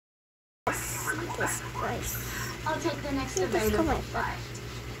see this, guys. I'll take the next Just available come flight.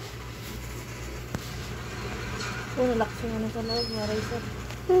 Nalak siya na sa loob, Marisa.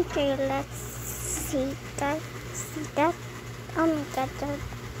 Okay, let's see that. See that? Oh my god,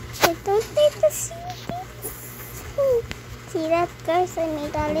 I don't need to see this. See that, guys? I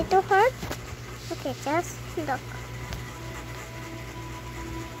made a little heart. Okay, just look.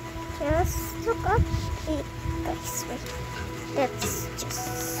 Just look up. Wait, guys, wait. Let's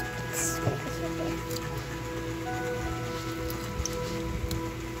just put this over here.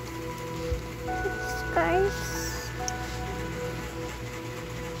 Guys,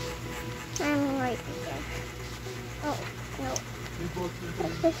 I'm right here. Oh no,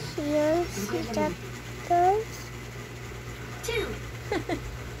 over here. See that, guys? 2,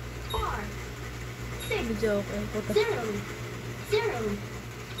 4, 6, Video ako yung puto. 0, 0.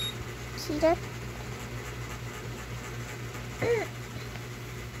 See that?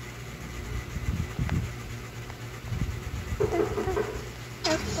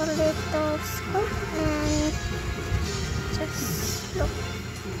 That's a little scope and just look.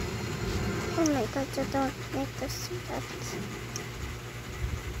 Oh my god, you don't need to see that.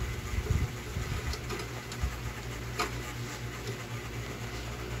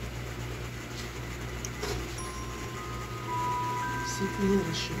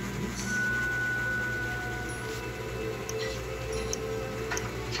 Situations.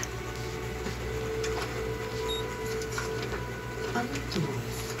 Ano to?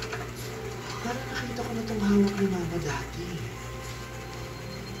 Parang nakita ko na itong hawak ni Mama dati.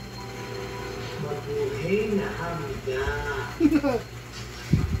 Mabuhay na hamda.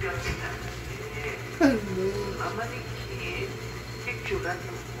 Mamalikit. Picturean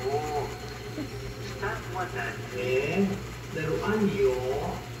mo. Statwa natin. Laruan nyo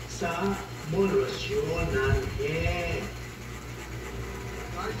sa molosyon ng head.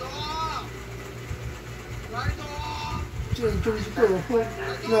 Narito! Narito! Chenchong dito.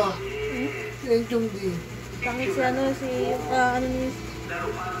 No. Chenchong di. Pangit si ano, si, ano ni,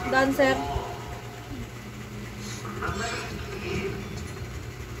 dancer.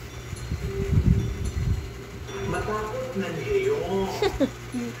 Matakot na niyo.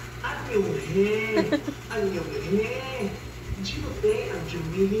 Ang yung head. Ang yung head. Jiyote ang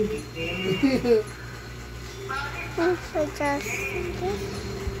jumilibite. So just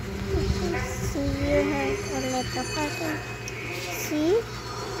see you have a little pattern. See?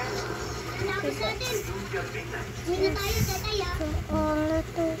 Tapos natin. Hindi na tayo, tatay ah. So a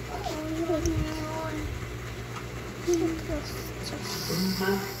little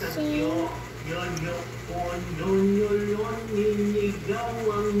Masakyo. Yon yon ninigaw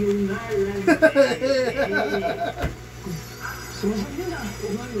ang yung nalagay. Sumasabi niya na,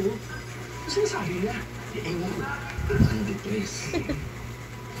 o nga no? Sinasabi niya, ewan ko, depress.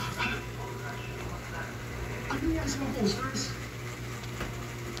 Ano yan sa mga posters?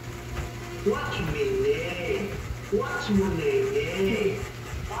 Watch me, ne. Watch mo, nene.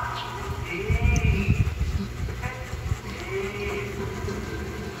 Watch mo, ne.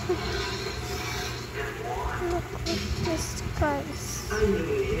 look at this, guys. Ano,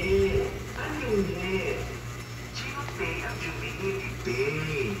 ne? Ano, ne? Jiyote ang jumilibite.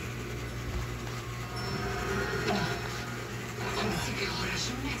 Sige,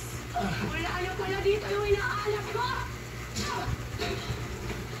 Corazones. Wala pala dito yung inaalap ko.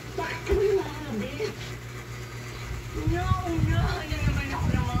 Bakit ka mo yung mahalabit? Unahan naman ako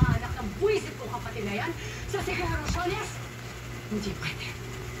ng mga anak ng buwisit kong kapatid na yan sa Sige, Corazones. Hindi pwede.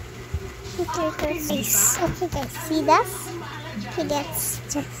 Okay, guys. Okay, guys. See that? Okay, that's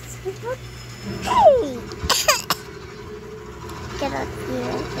just. Hey! Get up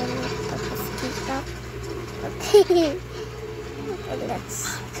here and put the skeet up. Okay. Okay,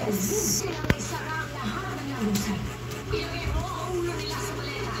 let's just. Kailangan isara ang lahat ng lagusan. Ilagay mo ang ulo nila sa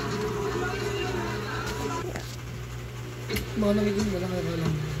maleta. Mga nangiging wala ka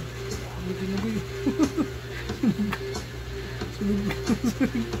lang. Hindi na boy.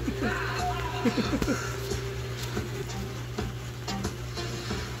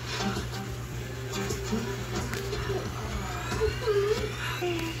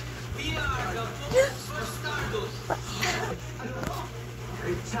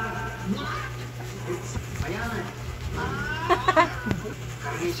 Ayan.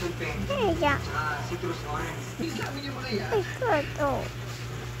 Carnation pen. Hey, yeah. Citrus orange. Sabi niyo mga yan. I got oh.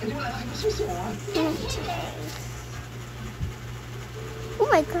 Hindi wala kayo masusuot. Oh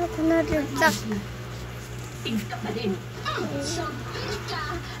my god, another duck. Tingin ka pa din. Sampit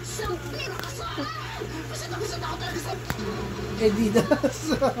ka! Sampit ka sa akin! Busog ako talaga sa... Adidas.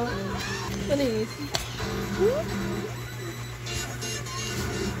 Panis.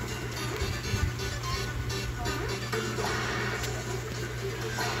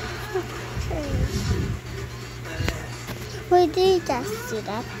 How do you just see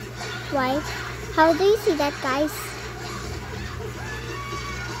that? Why? How do you see that, guys?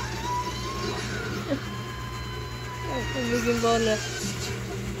 Tubig yung bola.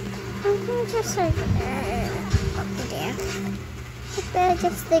 I'm gonna just like up there. Better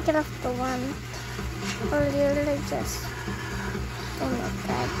just take it off the one. Or you'll just oh my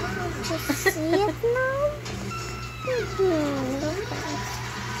god. Just see it now? Look at it.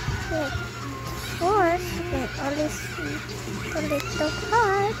 Yeah. First, you can only see the little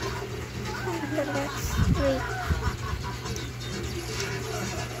part. Let's wait.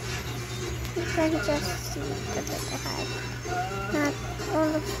 You can just see the little heart. Not all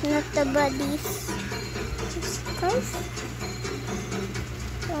of, not the bodies. Just guys.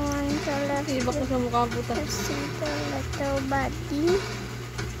 So on the left, Iba ko sa mukha po ta. just see the little body.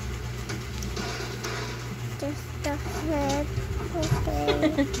 Just the head.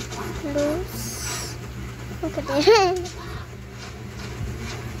 Okay. Loose. Look at it.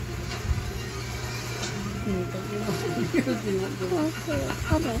 Okay.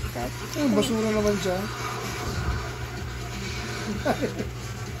 Oh my god. Basura naman siya.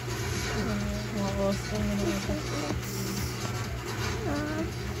 Mga costume na naman.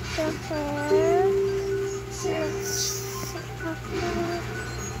 The hair.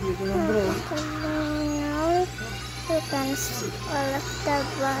 Dito na bro. Now you can see all of the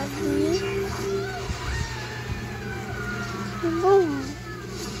body. Boom.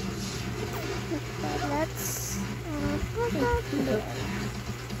 Okay, let's put that there.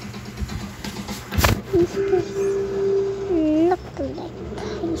 Look like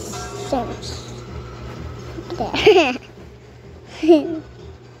his sense. There.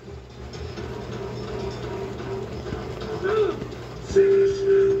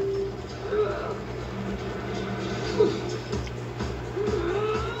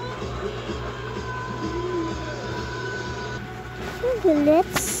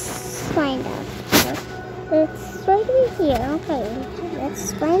 Let's find out. It's right over here. Okay,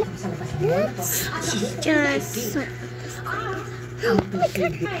 let's find out. Let's just. Oh my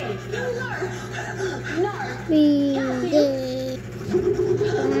god! We don't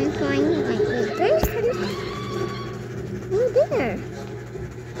find my person. Oh, there.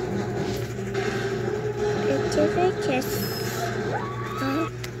 Did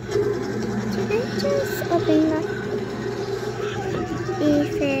I just open that?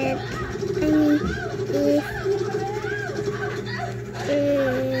 If it, I mean,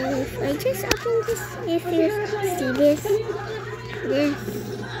 if I just open this, if you see this,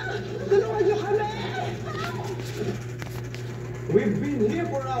 We've been here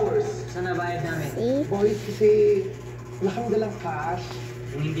for hours. Saan nabayad namin? see, Boys, kasi wala kang dalang cash.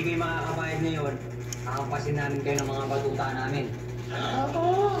 Kung hindi kayo makakabayad ngayon, kakampasin namin kayo ng mga batuta namin.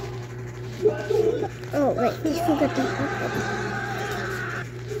 oh wait, I forgot to open.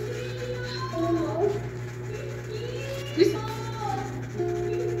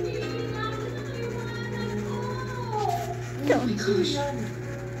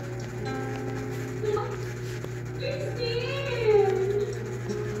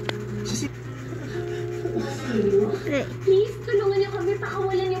 Right. Please, tulungan niyo kami.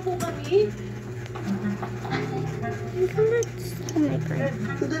 Pakawalan niyo po kami. Oh my god.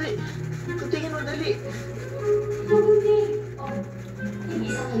 Dali. Tingin mo, dali.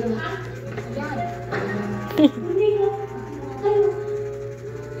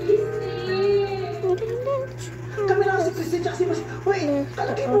 Kami lang si Christine tsaka si Mas. Wait,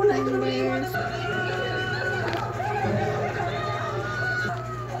 talagay muna. Ito naman yung iwanan.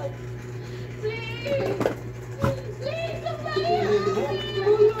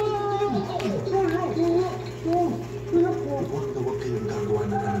 Huwag kayong gagawa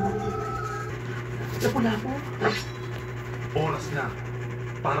ng anumang ingay. Lapu-lapu. Oras na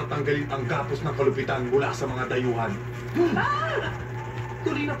para tanggalin ang gapos ng kalupitan mula sa mga dayuhan.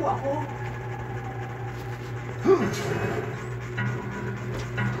 Tuloy na po ako.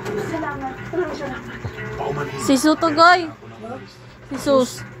 Salamat. Salamat. Paumanhin. Si Sutugoy. Si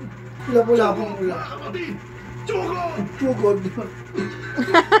Sus. Lapu-lapong pula. Kapatid! Tugod! Tugod.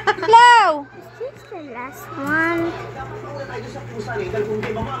 Hello! This is the last one. Dapat mauna tayo sa pusa rin dahil kung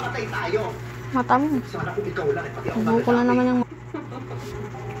hindi mamamatay tayo. Mata mo. Sana kung ikaw lang at pati ako Buko lang naman yung...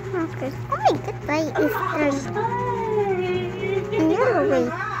 Okay. Oh my god, why is there no way?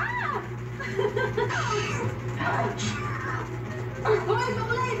 Hoy,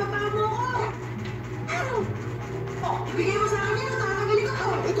 Bakulay! Baba mo ako! Oh, ibigay mo sa akin yan. Tatanggalin ko to.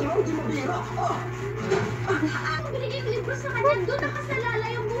 Ito lang, hindi mabira. Ang binigay ko libro sa kanya. Doon nakasalala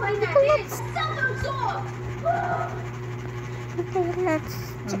yung buhay natin. Sa bunso! Okay, let's.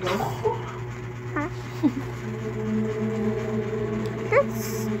 Huh?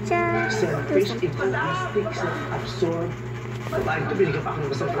 let's just do Selfish, something. egoistic, self-absorbed. Babae ito, binigyan pa ako ng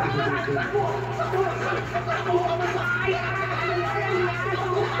masarap na ito.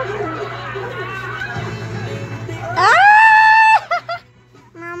 Ah!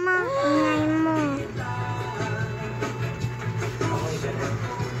 Mama, ingay mo.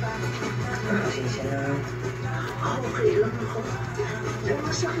 Pasensya na. Okay lang ako. Pero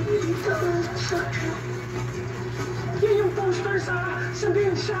masakit dito. Sakit. Yan yung poster sa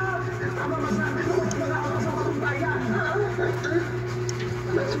bin shop. Tama masabi ko, wala ako sa matutayan.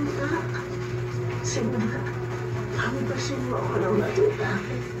 Matuta? Simula. Kami ba sinuha ko ng matuta?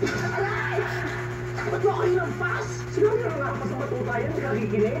 Aray! Ba't mo ako hinampas? Sinabi na nga ako sa matutayan, hindi ka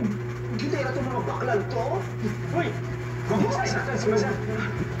kikinig. Kita na itong mga baklan to. Uy! Masasaktan si Masa.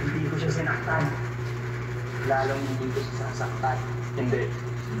 Hindi ko siya sinaktan. Lalong hindi ko siya sasaktan. Hindi.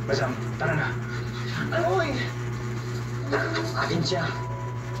 Masam, tara na. Uy! Akin siya.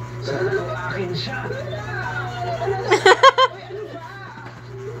 Akin siya.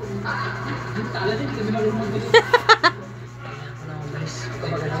 Tala din, kasi marunong din. Ako na umalis.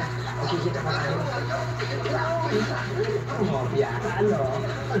 Kumbaga na, magkikita pa tayo. Oh, yata, ano?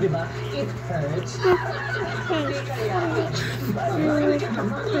 O, diba? It hurts.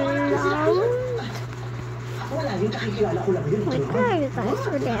 Ako laging kakikilala ko lang yun. Wait, where are you guys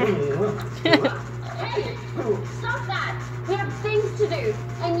over there? Stop that! We have things to do.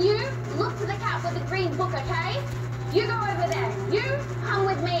 And you, look for the cat with the green book, okay? You go over there. You, come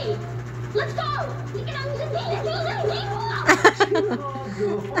with me. Let's go! You can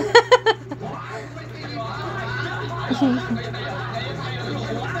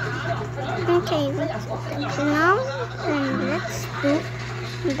Okay, so now let's do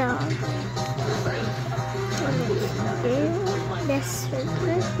this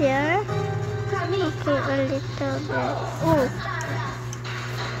circle here. Okay, a little bit. Oh,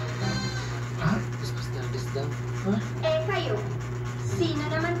 Eh, kayo. Sino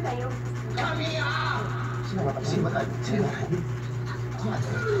naman kayo?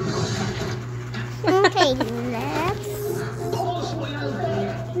 okay, let's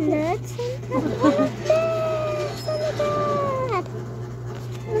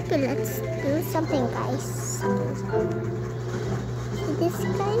okay, let's do something, guys. See this,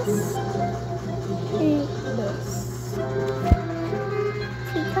 guys? We need this.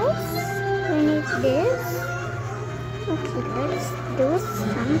 See, guys? We need this. Okay, let's do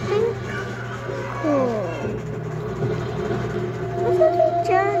something cool. What if we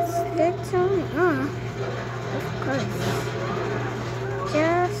just did some, of course.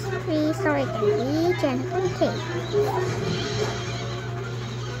 Just be so it can be gentle. Okay.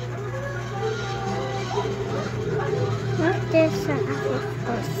 Not this one, of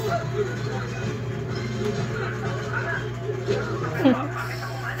course.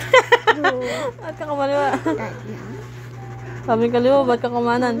 Ba't ka kumaliwa? That now. Sabi kaliwa, ba't ka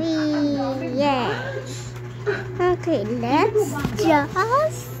kumanan? Yeah. Okay, let's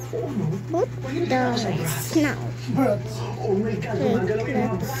just put the snow. Oh my God, Okay, gumagalaw yung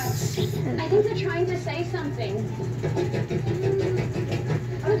mga let's. I think they're trying to say something.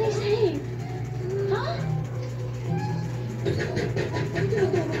 What are they saying? Huh?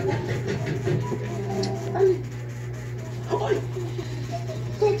 Hoy!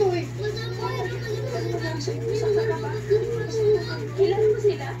 Totoy! Kilala mo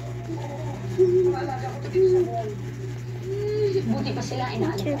sila? Buti pa sila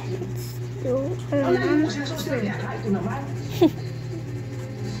inaano. Do Alam mo sila sa Australia, ito naman.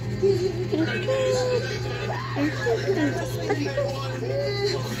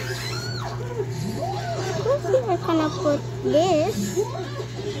 I gonna put this.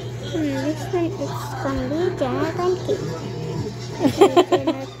 This one is gonna be Janet and Kate.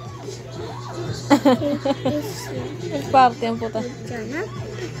 Nag-party ang puta.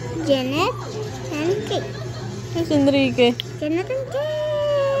 Janet and Kate. Si Enrique. Janet and Kate.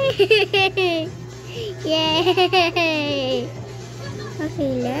 Yay!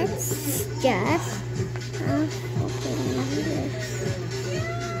 Okay, let's just. Okay, now let's.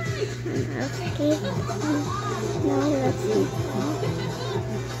 Okay. Now let's see.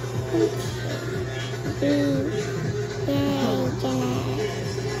 Yay, Janet.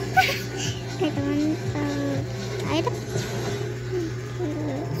 I don't. I don't.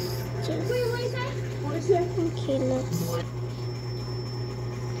 Let's just. Okay, let's.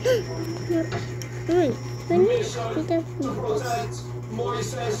 Look. Wait. When is Peter?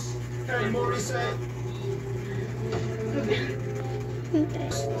 Moises, hey Moises, Okay.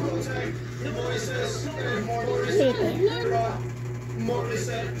 Moises, Wait.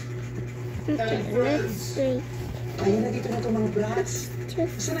 Moises. Okay, let's wait. Kaya na dito na itong mga brats.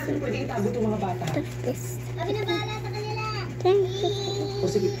 Just Saan natin pwede itago itong mga bata? this. Kami na bahala sa kanila. Thank you. O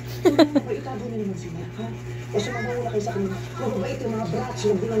sige, tulungan mo, itago na naman sila, ha? O sumama muna kayo sa kanila. Mababait yung mga brats,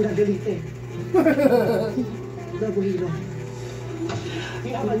 huwag mo lang gagalitin. Bravo Hero.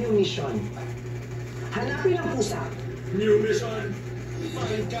 You have a new mission. Hanapin ang pusa. New mission.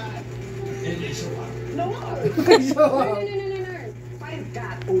 Find cat. And they show up. No! So, Find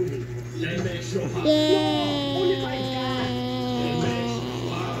cat only. And they show up. Only find cat. Yay!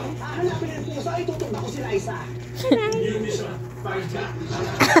 Hanapin ang pusa, itutugma ko sila isa. New mission. Find cat.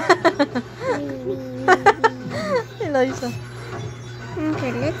 Eliza.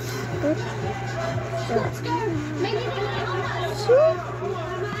 Okay, let's put Maybe they might help us.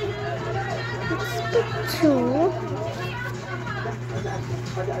 two.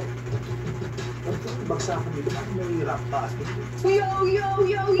 Bagsakan dito, bakit mahirap pa?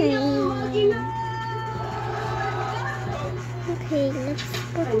 Okay, let's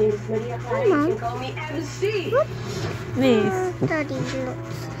put My name is Maria Clara. You can call me MC. Miss. Daddy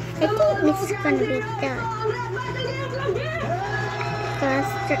looks. I think this is gonna be done.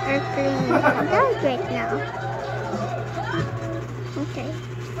 Because the airplane is done right now. Okay.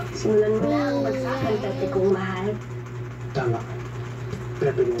 Simulan mo na ang bagsakan, dati kong mahal. Tama.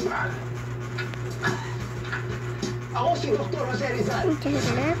 Pepe mo mahal. Ako si Dr. Jose Rizal. Okay,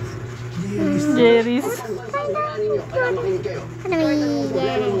 let's. Jerry's. Ang bansang bayani niyo, kaya makinig kayo. Anyway, Kaya anong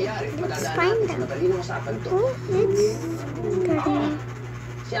yeah. nangyari, Let's padadaan find natin sa them. madaling usapan to. Oh, let's. Gonna.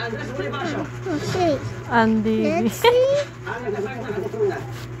 Si Andres Bonifacio, Okay. Andy. Let's see. ang nagdasang na natutunan.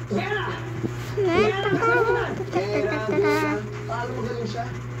 Vera! Let's Vera, paano magaling siya?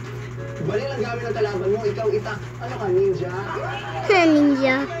 Bali lang gamit ng kalaban mo, ikaw itak. Ano ka, ninja?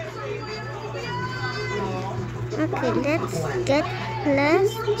 Ninja. Okay, let's just get.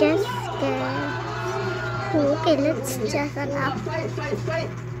 Okay, let's just an up. Fight!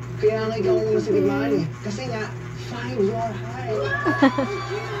 Kaya nga ikaw ang masigidmaan eh. Kasi nga, find your height.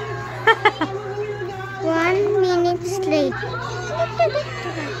 1 minute late.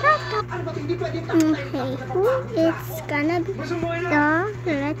 Ano ba't hindi pwede Okay, who is gonna be the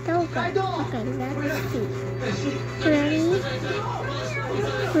little girl? Okay, let's see. Ready?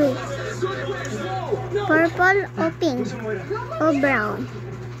 Wait. Purple or pink or brown?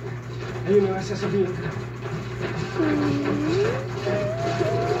 Ayun na nga sasabihin ko.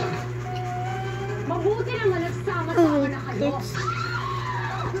 Mabuti naman nagsama-sama na kayo.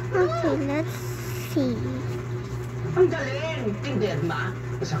 Okay, let's see. Ang galing! Tindead ma?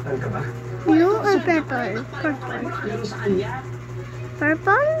 Masaktan ka ba? Blue or purple? Purple. Lalo sa kanya?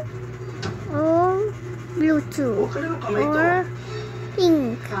 Purple or blue too? Huwag ka na ng kamay to. Or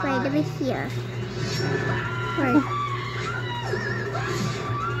pink right over here. Right.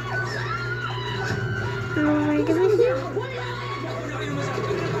 Right over here.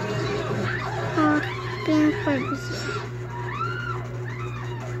 Or pink right over here.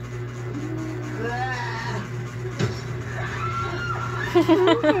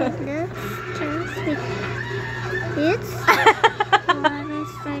 Okay, let's just wait. It's what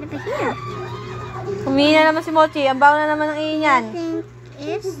is right over here. Humingi na naman si Mochi. Ang bago na naman ng iyan. I think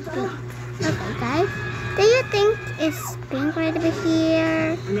it's pink. Okay, guys. Do you think it's pink right over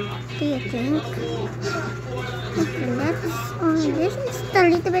here? Do you think? Okay, let's. Oh, this is a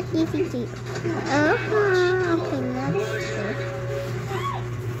little bit easy too. Okay, let's.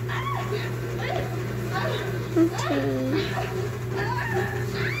 Okay.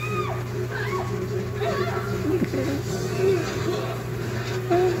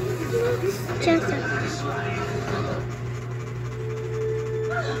 Just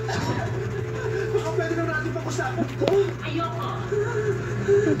Baka pwede na natin pag-usapan to. we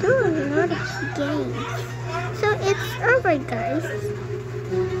do a lot of games. So it's over, guys.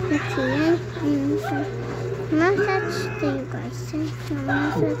 Let's see. Message to you guys. Message.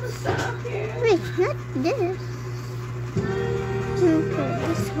 Wait, not this. Okay,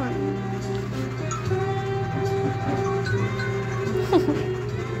 this one.